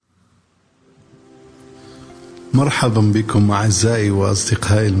مرحبا بكم أعزائي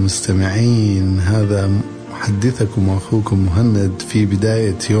وأصدقائي المستمعين. هذا محدثكم وأخوكم مهند في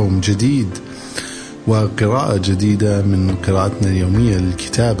بداية يوم جديد وقراءة جديدة من قراءتنا اليومية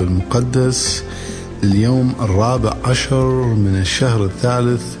للكتاب المقدس. اليوم 14 من الشهر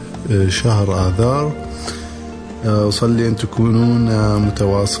الثالث، شهر آذار. أصلي أن تكونون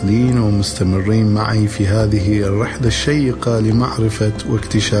متواصلين ومستمرين معي في هذه الرحلة الشيقة لمعرفة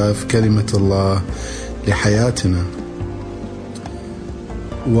واكتشاف كلمة الله لحياتنا.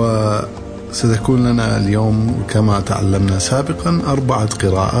 وستكون لنا اليوم كما تعلمنا سابقا 4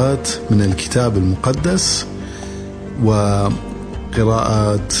 قراءات من الكتاب المقدس،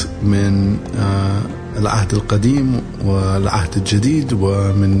 وقراءات من العهد القديم والعهد الجديد،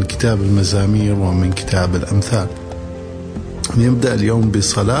 ومن كتاب المزامير ومن كتاب الأمثال. نبدأ اليوم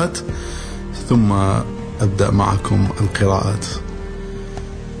بالصلاة ثم أبدأ معكم القراءات.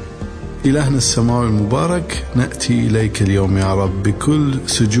 إلهنا السماوي المبارك، نأتي إليك اليوم يا رب بكل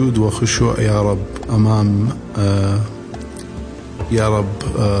سجود وخشوع يا رب أمام يا رب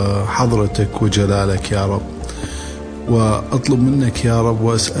حضرتك وجلالك يا رب، وأطلب منك يا رب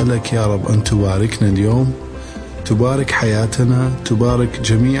وأسألك يا رب أن تباركنا اليوم، تبارك حياتنا، تبارك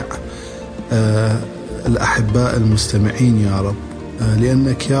جميع الأحباء المستمعين يا رب،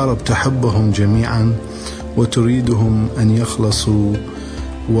 لأنك يا رب تحبهم جميعا وتريدهم أن يخلصوا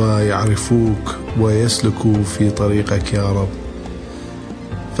ويعرفوك ويسلكوا في طريقك يا رب.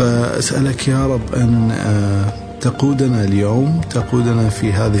 فأسألك يا رب أن تقودنا اليوم، تقودنا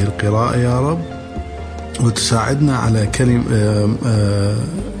في هذه القراءة يا رب، وتساعدنا على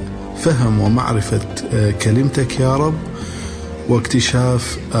فهم ومعرفة كلمتك يا رب،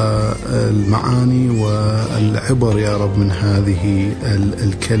 واكتشاف المعاني والعبر يا رب من هذه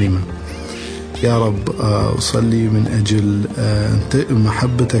الكلمة يا رب. أصلي من أجل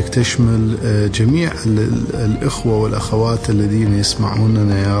محبتك تشمل جميع الإخوة والأخوات الذين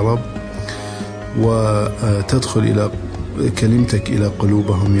يسمعوننا يا رب، وتدخل إلى كلمتك إلى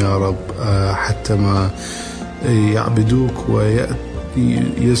قلوبهم يا رب، حتى ما يعبدوك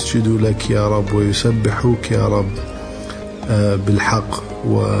ويسجدوا لك يا رب ويسبحوك يا رب بالحق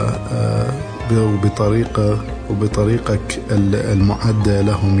وبطريقك المعدة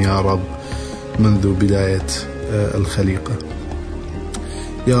لهم يا رب منذ بداية الخليقة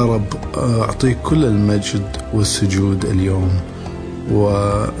يا رب. أعطيك كل المجد والسجود اليوم،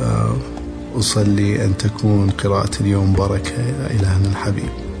 وأصلي أن تكون قراءة اليوم بركة يا إلهنا الحبيب،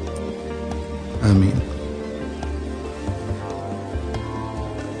 آمين.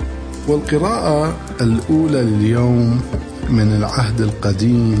 والقراءة الأولى اليوم من العهد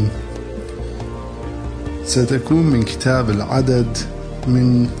القديم ستكون من كتاب العدد،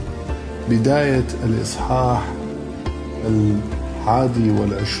 من بداية الإصحاح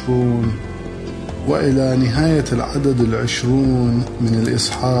 21 وإلى نهاية العدد 20 من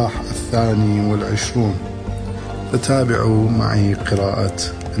الإصحاح 22. فتابعوا معي قراءة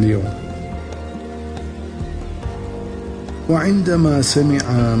اليوم. وعندما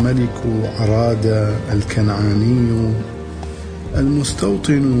سمع ملك عراد الكنعاني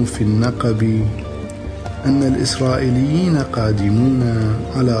المستوطن في النقب أن الإسرائيليين قادمون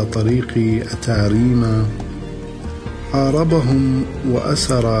على طريق أتاريم، حاربهم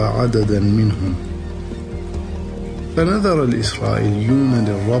وأسر عددا منهم. فنذر الإسرائيليون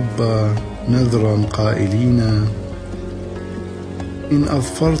للرب نذرا قائلين: إن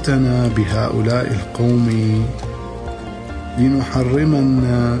أظفرتنا بهؤلاء القوم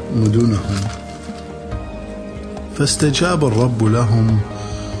لنحرمن مدنهم. فاستجاب الرب لهم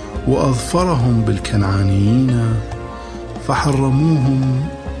وأظفرهم بالكنعانيين، فحرموهم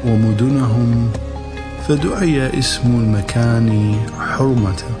ومدنهم، فدعي اسم المكان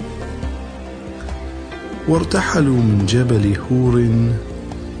حرمة. وارتحلوا من جبل هور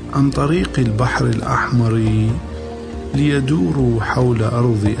عن طريق البحر الأحمر ليدوروا حول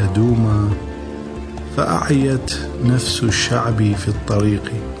أرض أدوم، فأعيت نفس الشعب في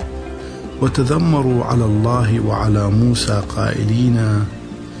الطريق، وتذمروا على الله وعلى موسى قائلين: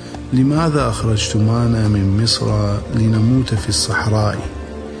 لماذا أخرجتمانا من مصر لنموت في الصحراء،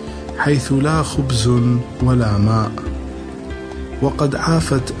 حيث لا خبز ولا ماء، وقد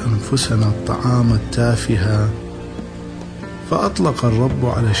عافت أنفسنا الطعام التافه. فأطلق الرب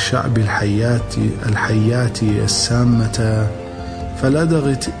على الشعب الحيات السامة،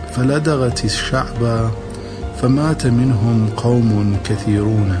 فلدغت الشعب، فمات منهم قوم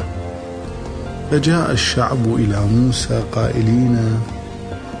كثيرون. فجاء الشعب إلى موسى قائلين: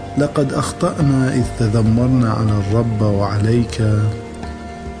 لقد أخطأنا إذ تذمرنا على الرب وعليك،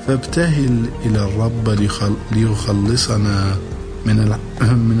 فابتهل إلى الرب ليخلصنا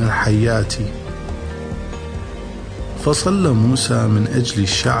من الحيات. فصلى موسى من أجل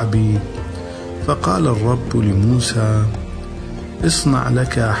الشعب، فقال الرب لموسى: اصنع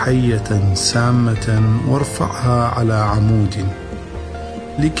لك حية سامة وارفعها على عمود،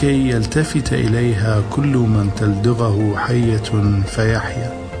 لكي يلتفت إليها كل من تلدغه حية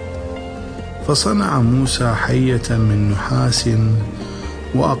فيحيا. فصنع موسى حية من نحاس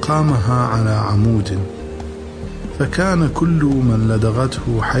وأقامها على عمود، فكان كل من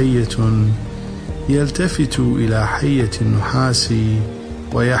لدغته حية يلتفت إلى حية النحاس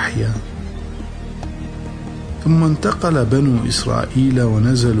ويحيا. ثم انتقل بنو إسرائيل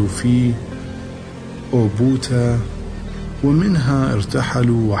ونزلوا في أوبوتا، ومنها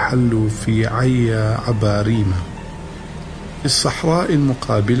ارتحلوا وحلوا في عي عباريم في الصحراء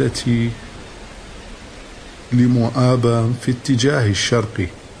المقابلة لمؤاب في اتجاه الشرق.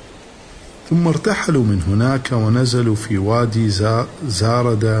 ثم ارتحلوا من هناك ونزلوا في وادي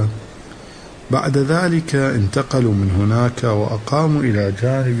زاردة. بعد ذلك انتقلوا من هناك وأقاموا إلى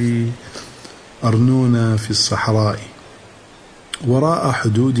جانب أرنون في الصحراء وراء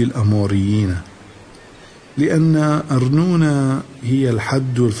حدود الأموريين، لأن أرنون هي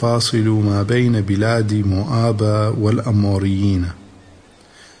الحد الفاصل ما بين بلاد مؤاب والأموريين.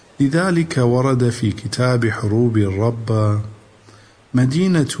 لذلك ورد في كتاب حروب الرب: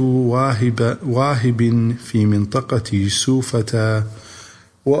 مدينة واهب في منطقة سوفة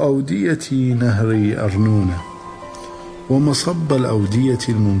وأودية نهر أرنون، ومصب الأودية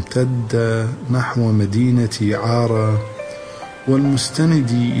الممتدة نحو مدينة عارة والمستند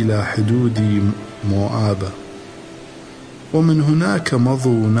إلى حدود مؤاب. ومن هناك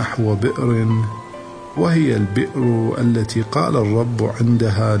مضوا نحو بئر، وهي البئر التي قال الرب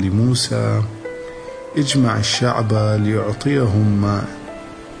عندها لموسى: اجمع الشعب ليعطيهم ماء.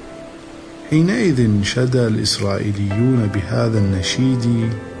 حينئذ شد الإسرائيليون بهذا النشيد: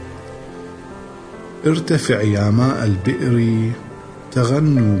 ارتفع يا ماء البئر،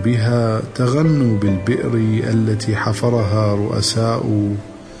 تغنوا بالبئر التي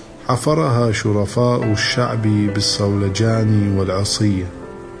حفرها شرفاء الشعب بالصولجان والعصية.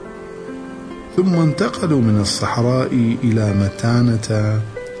 ثم انتقلوا من الصحراء إلى متانة،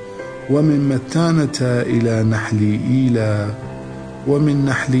 ومن متانة إلى نحليئيل، ومن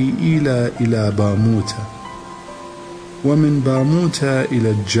نحليئيل إلى باموت، ومن باموت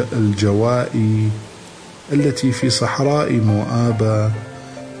إلى الجواء التي في صحراء مؤاب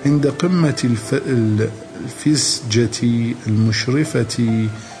عند قمة الفسجة المشرفة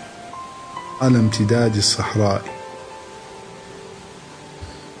على امتداد الصحراء.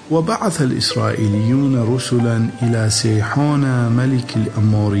 وبعث الإسرائيليون رسلا إلى سيحون ملك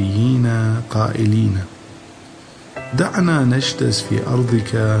الأموريين قائلين: دعنا نجتز في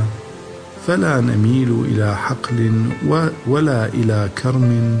أرضك، فلا نميل إلى حقل ولا إلى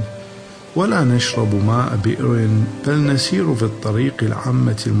كرم، ولا نشرب ماء بئر، بل نسير في الطريق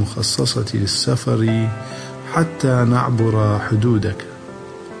العامة المخصصة للسفر حتى نعبر حدودك.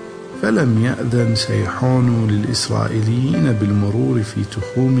 فلم يأذن سيحون للإسرائيليين بالمرور في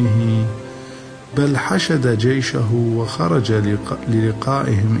تخومه، بل حشد جيشه وخرج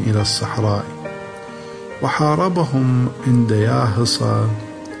للقائهم إلى الصحراء، وحاربهم عند ياهص،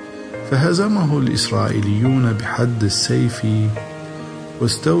 فهزمه الإسرائيليون بحد السيف،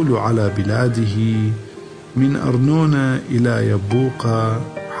 واستولوا على بلاده من أرنون إلى يبوق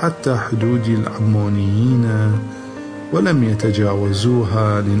حتى حدود العمونيين، ولم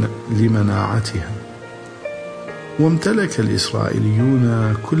يتجاوزوها لمناعتها. وامتلك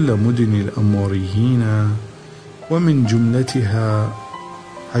الإسرائيليون كل مدن الأموريين، ومن جملتها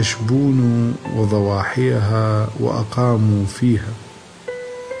حشبون وضواحيها، وأقاموا فيها،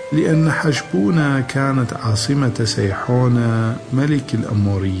 لأن حشبون كانت عاصمة سيحون ملك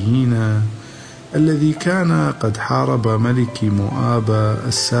الأموريين، الذي كان قد حارب ملك مؤاب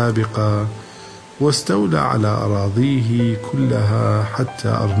السابق واستولى على أراضيه كلها حتى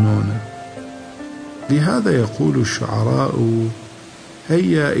أرنون. لهذا يقول الشعراء: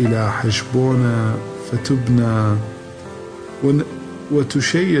 هيا إلى حشبون فتبنى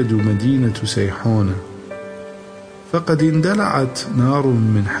وتشيد مدينة سيحون. فقد اندلعت نار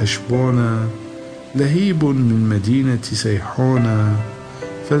من حشبون، لهيب من مدينة سيحون،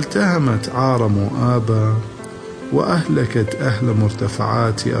 فالتهمت عار مؤاب، وأهلكت أهل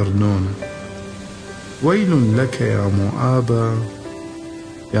مرتفعات أرنون. ويل لك يا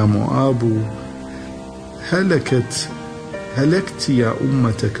مؤاب، هلكت يا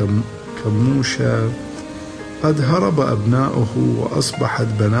أمة كموشا، قد هرب أبناؤه وأصبحت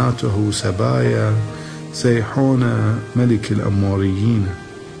بناته سبايا سيحون ملك الأموريين،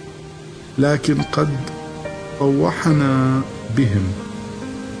 لكن قد طوحنا بهم،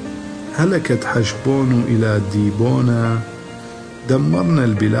 هلكت حشبون إلى ديبونا، دمرنا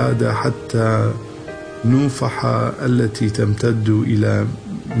البلاد حتى نوفح التي تمتد إلى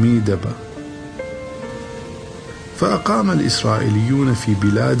ميدبة. فأقام الإسرائيليون في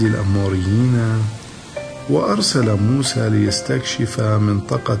بلاد الأموريين، وأرسل موسى ليستكشف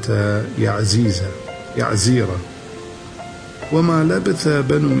منطقة يعزيرة. وما لبث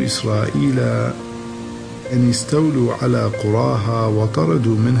بنو إسرائيل أن يستولوا على قراها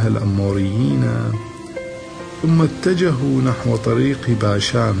وطردوا منها الأموريين، ثم اتجهوا نحو طريق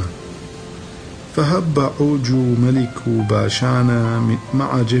باشان. فهب عوج ملك باشان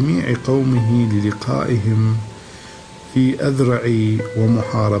مع جميع قومه للقائهم في أذرع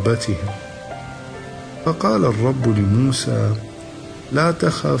ومحاربتهم. فقال الرب لموسى: لا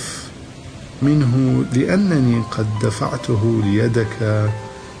تخف منه، لأنني قد دفعته ليدك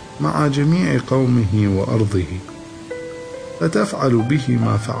مع جميع قومه وأرضه، فتفعل به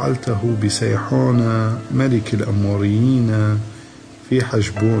ما فعلته بسيحون ملك الأموريين في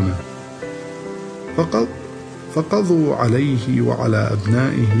حشبون. فقضوا عليه وعلى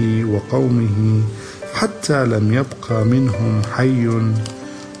أبنائه وقومه حتى لم يبق منهم حي،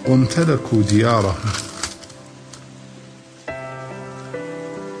 وامتلكوا ديارهم.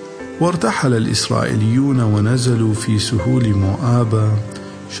 وارتحل الإسرائيليون ونزلوا في سهول مؤاب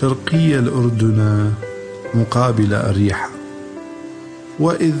شرقي الأردن مقابل أريحة.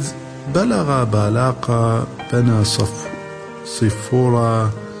 وإذ بلغ بالاق بن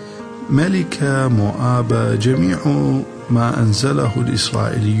صفورة ملك مؤاب جميع ما أنزله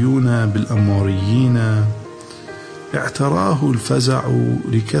الإسرائيليون بالأموريين، اعتراه الفزع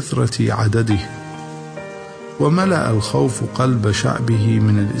لكثرة عدده، وملأ الخوف قلب شعبه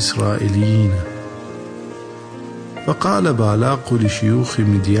من الإسرائيليين. فقال بالاق لشيوخ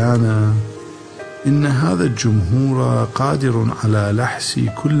مديان: إن هذا الجمهور قادر على لحس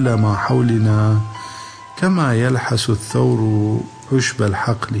كل ما حولنا، كما يلحس الثور عشب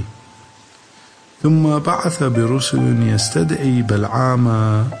الحقل. ثم بعث برسل يستدعي بلعام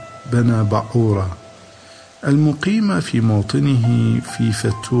بن بعورة المقيم في موطنه في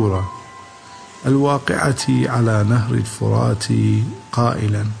فتورة الواقعة على نهر الفرات،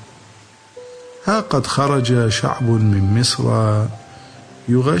 قائلا: ها قد خرج شعب من مصر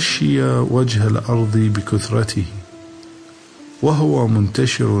يغشي وجه الأرض بكثرته، وهو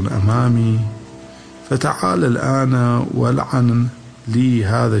منتشر أمامي، فتعال الآن والعن لي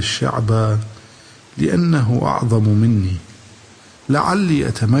هذا الشعب، لأنه أعظم مني، لعلي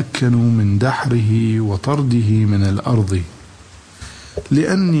أتمكن من دحره وطرده من الأرض،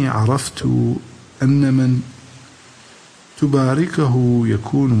 لأني عرفت أن من تباركه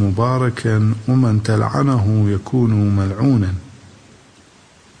يكون مباركا، ومن تلعنه يكون ملعونا.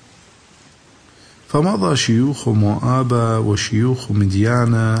 فمضى شيوخ مؤاب وشيوخ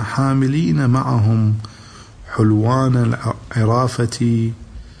مديان حاملين معهم حلوان العرافة،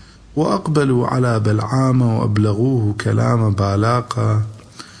 وأقبلوا على بلعام وأبلغوه كلام بالاق.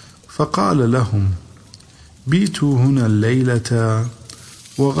 فقال لهم: بيتوا هنا الليلة،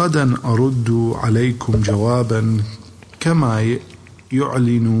 وغدا أرد عليكم جوابا كما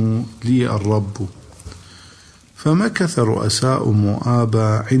يعلن لي الرب. فمكث رؤساء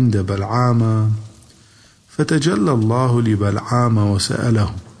مؤاب عند بلعام، فتجلى الله لبلعام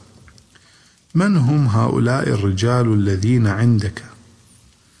وسأله: من هم هؤلاء الرجال الذين عندك؟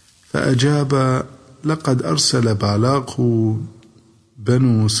 فأجاب: لقد أرسل بالاق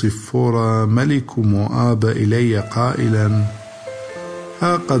بن صفورة ملك مؤاب إلي قائلا: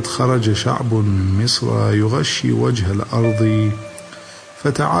 ها قد خرج شعب من مصر يغشي وجه الأرض،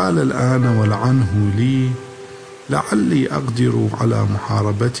 فتعال الآن والعنه لي، لعلي أقدر على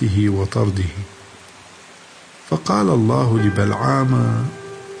محاربته وطرده. فقال الله لبلعام: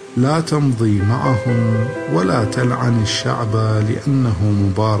 لا تمضي معهم ولا تلعن الشعب، لأنه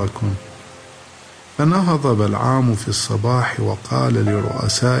مبارك. فنهض بلعام في الصباح وقال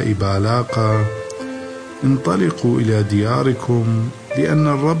لرؤساء بالاق: انطلقوا إلى دياركم، لأن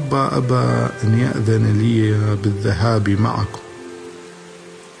الرب أبى أن يأذن لي بالذهاب معكم.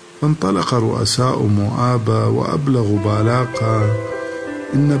 فانطلق رؤساء مؤاب وأبلغوا بالاق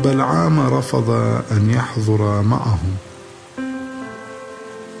إن بلعام رفض أن يحضر معهم.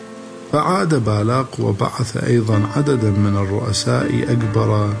 فعاد بالاق وبعث أيضا عددا من الرؤساء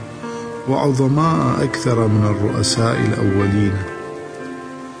أكبر وعظماء أكثر من الرؤساء الأولين.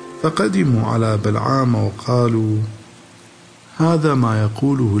 فقدموا على بلعام وقالوا: هذا ما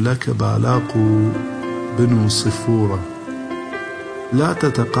يقوله لك بالاق بن صفورة: لا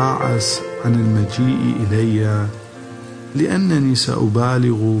تتقاعس عن المجيء إلي، لأنني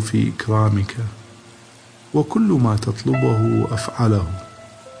سأبالغ في إكرامك، وكل ما تطلبه أفعله.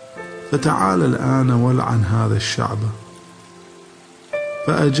 فتعال الآن والعن هذا الشعب.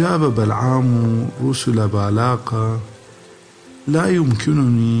 فأجاب بلعام رسل بالاق: لا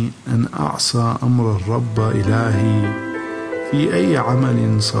يمكنني أن أعصى أمر الرب إلهي في أي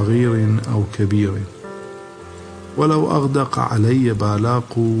عمل صغير أو كبير، ولو أغدق علي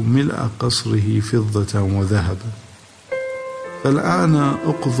بالاق ملء قصره فضة وذهبا. فالآن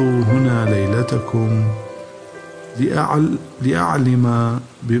اقضوا هنا ليلتكم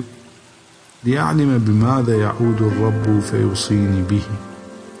لأعلم بماذا يعود الرب فيوصيني به.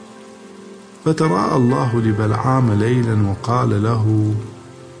 فتراءى الله لبلعام ليلا وقال له: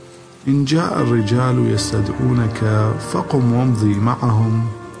 إن جاء الرجال يستدعونك فقم وامضي معهم،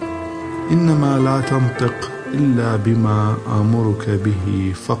 إنما لا تنطق إلا بما آمرك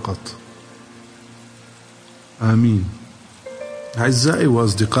به فقط. آمين. أعزائي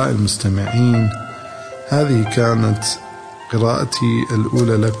وأصدقائي المستمعين، هذه كانت قراءتي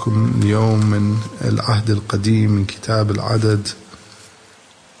الأولى لكم اليوم من العهد القديم من كتاب العدد،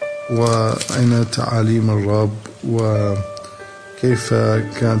 وأين تعاليم الرب وكيف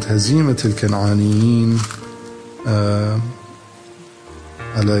كانت هزيمة الكنعانيين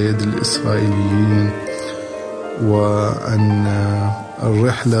على يد الإسرائيليين، وأن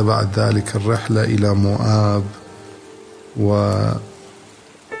الرحلة بعد ذلك الرحلة إلى موآب، وهزيمة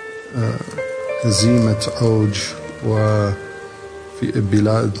عوج وفي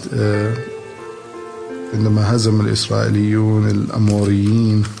بلاد عندما هزم الإسرائيليون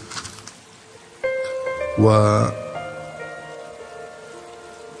الأموريين، وكل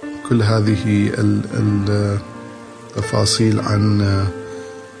هذه التفاصيل عن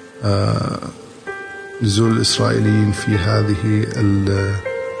نزول الإسرائيليين في هذه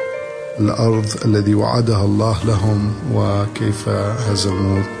الأرض الذي وعدها الله لهم، وكيف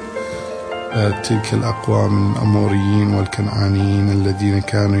هزموا تلك الأقوام الأموريين والكنعانيين الذين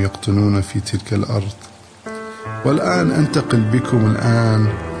كانوا يقطنون في تلك الأرض. والآن أنتقل بكم الآن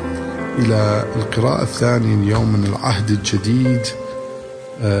إلى القراءة الثانية اليوم من العهد الجديد،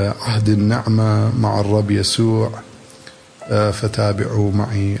 عهد النعمة مع الرب يسوع. فتابعوا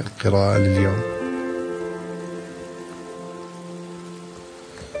معي القراءة لليوم.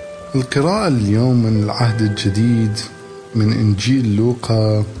 القراءة اليوم من العهد الجديد من إنجيل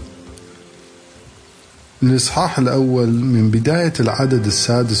لوقا، الإصحاح الأول من بداية العدد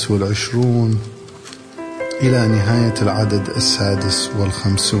 26 إلى نهاية العدد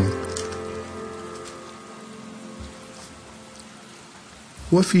 56.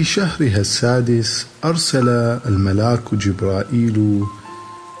 وفي شهرها 6 أرسل الملاك جبرائيل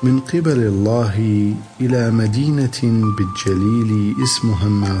من قبل الله إلى مدينة بالجليل اسمها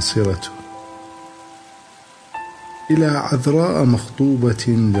الناصرة، إلى عذراء مخطوبة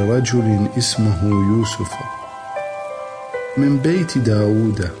لرجل اسمه يوسف من بيت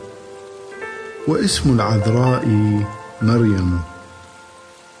داود، واسم العذراء مريم.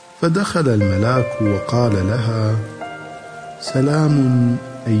 فدخل الملاك وقال لها: سلام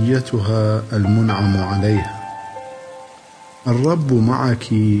أيتها المنعم عليها، الرب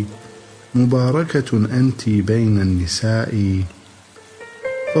معك، مباركة أنت بين النساء.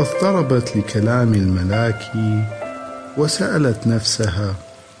 فاضطربت لكلام الملاك وسألت نفسها: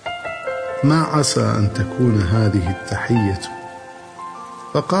 ما عسى أن تكون هذه التحية؟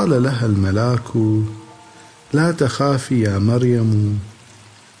 فقال لها الملاك: لا تخافي يا مريم،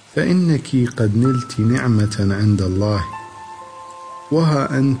 فإنك قد نلت نعمة عند الله،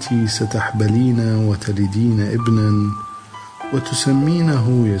 وها أنت ستحبلين وتلدين ابنا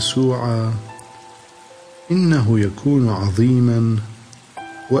وتسمينه يسوع، إنه يكون عظيما،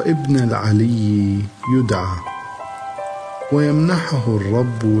 وابن العلي يدعى، ويمنحه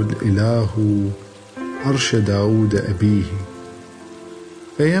الرب الإله عرش داود أبيه،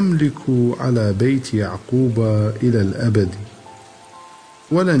 فيملك على بيت يعقوب إلى الأبد،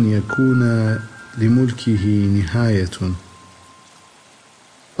 ولن يكون لملكه نهاية.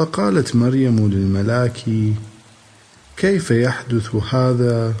 فقالت مريم للملاك: كيف يحدث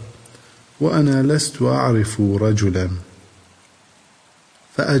هذا وأنا لست أعرف رجلا؟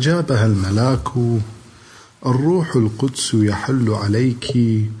 فأجابها الملاك: الروح القدس يحل عليك،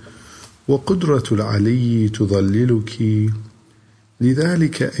 وقدرة العلي تظللك،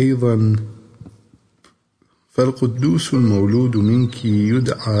 لذلك أيضا فالقدوس المولود منك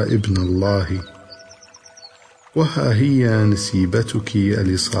يدعى ابن الله. وها هي نسيبتك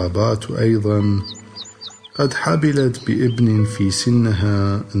الإصابات أيضا قد حبلت بابن في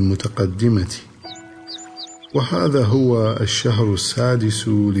سنها المتقدمة، وهذا هو الشهر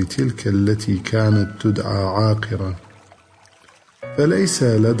 6 لتلك التي كانت تدعى عاقرة، فليس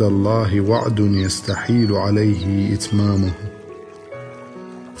لدى الله وعد يستحيل عليه إتمامه.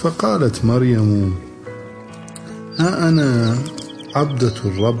 فقالت مريم: ها أنا عبدة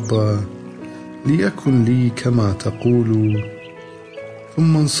الرب، ليكن لي كما تقول.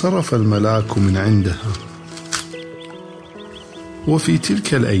 ثم انصرف الملاك من عندها. وفي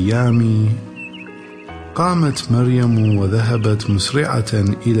تلك الأيام قامت مريم وذهبت مسرعة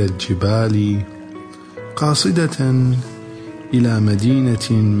إلى الجبال، قاصدة إلى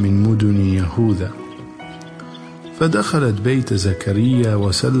مدينة من مدن يهوذا، فدخلت بيت زكريا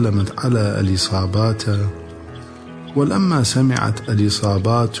وسلمت على اليصابات. ولما سمعت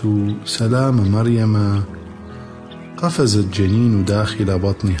اليصابات سلام مريم قفز الجنين داخل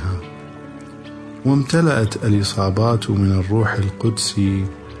بطنها، وامتلأت اليصابات من الروح القدس،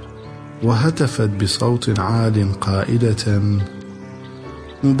 وهتفت بصوت عال قائلة: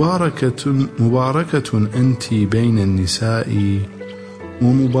 مباركة أنت بين النساء،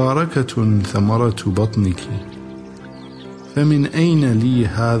 ومباركة ثمرة بطنك. فمن أين لي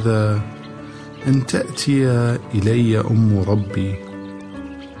هذا أن تأتي إلي أم ربي؟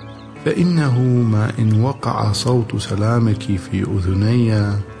 فإنه ما إن وقع صوت سلامك في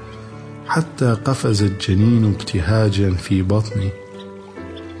أذني حتى قفز الجنين ابتهاجا في بطني.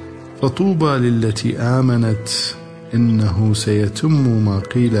 فطوبى للتي آمنت إنه سيتم ما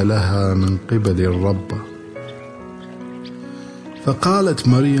قيل لها من قبل الرب. فقالت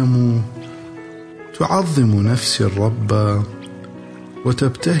مريم: تعظم نفسي الرب،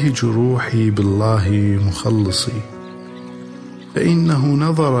 وتبتهج روحي بالله مخلصي، فإنه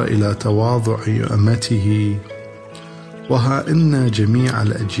نظر إلى تواضع أمته. وها إن جميع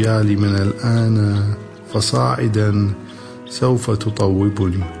الأجيال من الآن فصاعدا سوف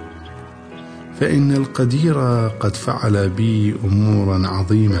تطوبني، فإن القدير قد فعل بي أمورا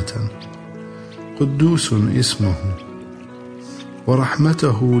عظيمة. قدوس اسمه،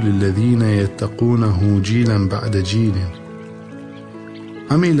 ورحمته للذين يتقونه جيلا بعد جيل.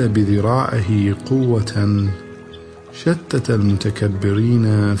 عمل بذراعه قوة، شتت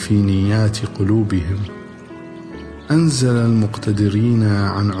المتكبرين في نيات قلوبهم. أنزل المقتدرين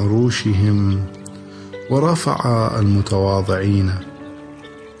عن عروشهم، ورفع المتواضعين.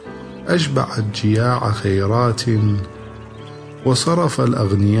 أشبع الجياع خيرات، وصرف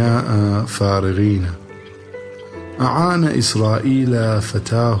الأغنياء فارغين. أعان إسرائيل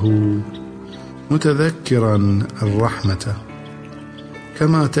فتاه، متذكرا الرحمة،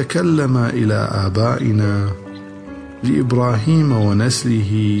 كما تكلم إلى آبائنا، لإبراهيم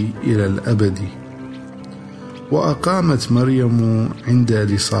ونسله إلى الأبد. وأقامت مريم عند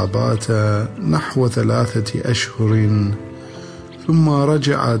اليصابات نحو 3 أشهر، ثم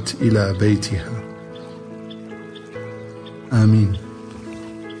رجعت إلى بيتها. آمين.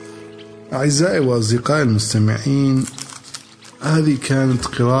 أعزائي وأصدقائي المستمعين، هذه كانت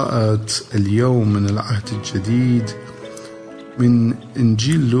قراءة اليوم من العهد الجديد من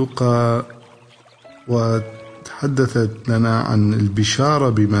إنجيل لوقا، وتحدثت لنا عن البشارة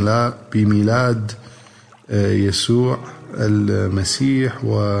بميلاد يسوع المسيح،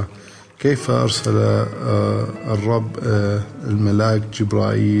 وكيف أرسل الرب الملاك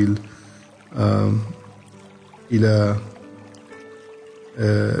جبرائيل إلى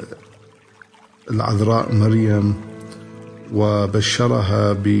العذراء مريم،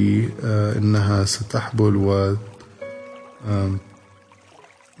 وبشرها بأنها ستحبل وأن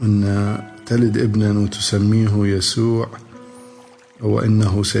تلد ابنا وتسميه يسوع،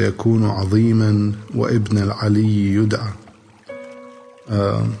 وإنه سيكون عظيما وابن العلي يدعى.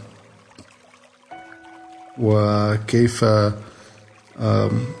 وكيف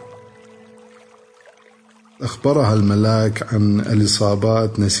أخبرها الملاك عن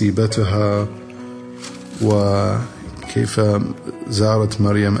اليصابات نسيبتها، وكيف زارت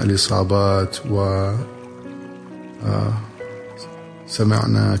مريم اليصابات،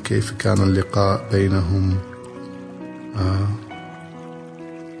 وسمعنا كيف كان اللقاء بينهم.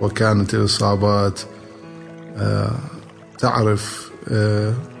 وكانت اليصابات تعرف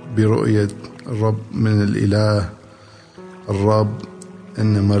برؤية الرب من الإله الرب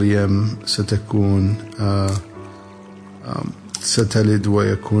أن مريم ستلد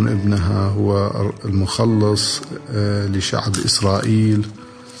ويكون ابنها هو المخلص لشعب إسرائيل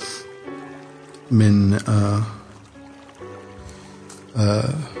من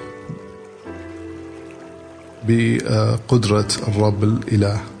بقدرة الرب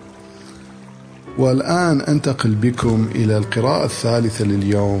الإله. والآن أنتقل بكم إلى القراءة الثالثة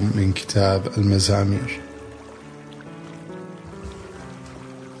لليوم من كتاب المزامير.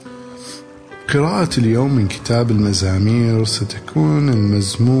 قراءة اليوم من كتاب المزامير ستكون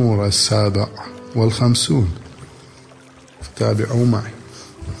المزمور 57، فتابعوا معي.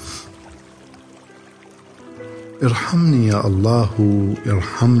 ارحمني يا الله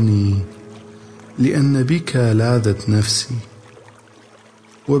ارحمني، لأن بك لاذت نفسي،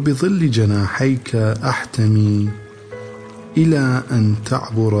 وبظل جناحيك أحتمي إلى أن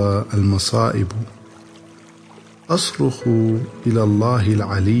تعبر المصائب. أصرخ إلى الله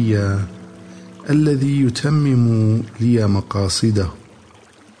العلي الذي يتمم لي مقاصده،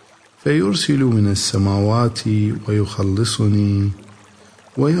 فيرسل من السماوات ويخلصني،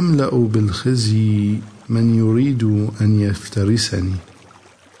 ويملأ بالخزي من يريد أن يفترسني.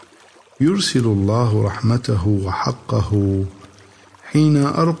 يرسل الله رحمته وحقه حين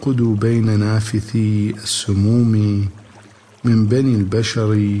أرقد بين نافثي السموم من بني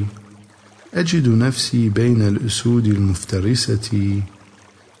البشر. أجد نفسي بين الأسود المفترسة،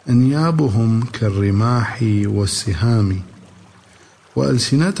 أنيابهم كالرماح والسهام،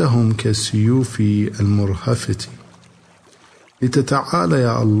 وألسنتهم كالسيوف المرهفة. لتتعالى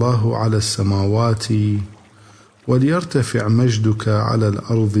يا الله على السماوات، وليرتفع مجدك على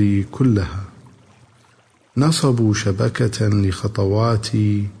الأرض كلها. نصبوا شبكة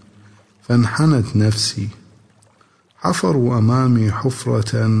لخطواتي فانحنت نفسي، حفروا أمامي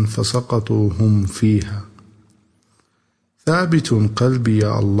حفرة فسقطوا هم فيها. ثابت قلبي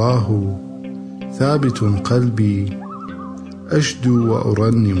يا الله، ثابت قلبي، أشدو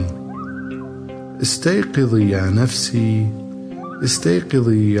وأرنم. استيقظي يا نفسي،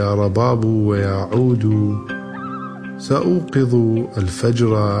 استيقظي يا رباب ويا عود، سأوقظ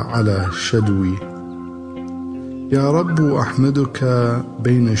الفجر على شدوي. يا رب أحمدك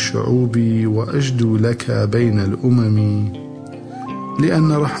بين الشعوب، وأجدو لك بين الأمم،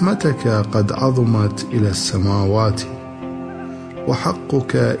 لأن رحمتك قد عظمت إلى السماوات،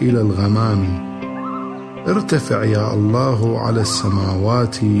 وحقك إلى الغمام. ارتفع يا الله على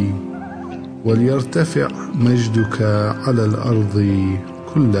السماوات، وليرتفع مجدك على الأرض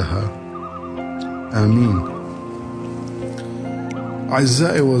كلها. آمين.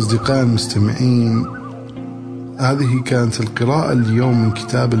 أعزائي وأصدقائي المستمعين، هذه كانت القراءة اليوم من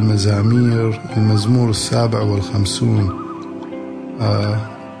كتاب المزامير، المزمور 57.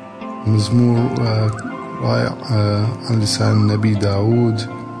 مزمور رائع عن لسان النبي داود.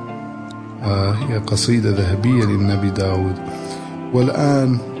 هي قصيدة ذهبية للنبي داود.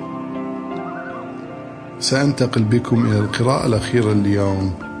 والآن سأنتقل بكم إلى القراءة الأخيرة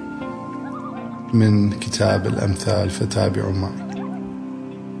اليوم من كتاب الأمثال، فتابعوا معي.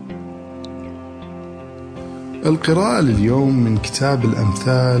 القراءة لليوم من كتاب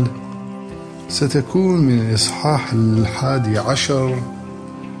الأمثال ستكون من الإصحاح 11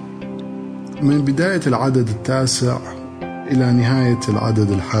 من بداية العدد 9 إلى نهاية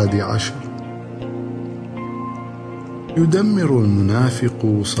العدد 11. يدمر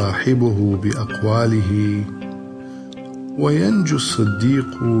المنافق صاحبه بأقواله، وينجو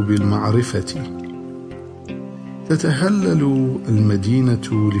الصديق بالمعرفة. تتهلل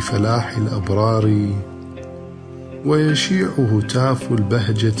المدينة لفلاح الأبرار، ويشيع هتاف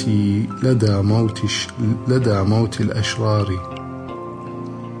البهجة لدى موت الأشرار.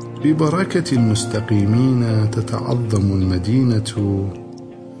 ببركة المستقيمين تتعظم المدينة،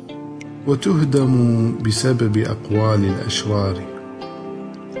 وتهدم بسبب أقوال الأشرار.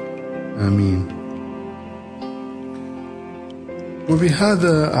 آمين.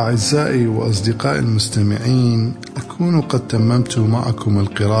 وبهذا أعزائي وأصدقائي المستمعين، أكون قد تممت معكم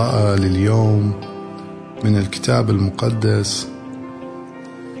القراءة لليوم من الكتاب المقدس.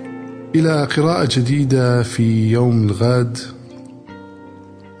 إلى قراءة جديدة في يوم الغد.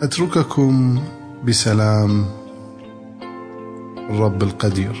 أترككم بسلام الرب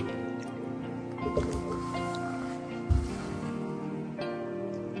القدير.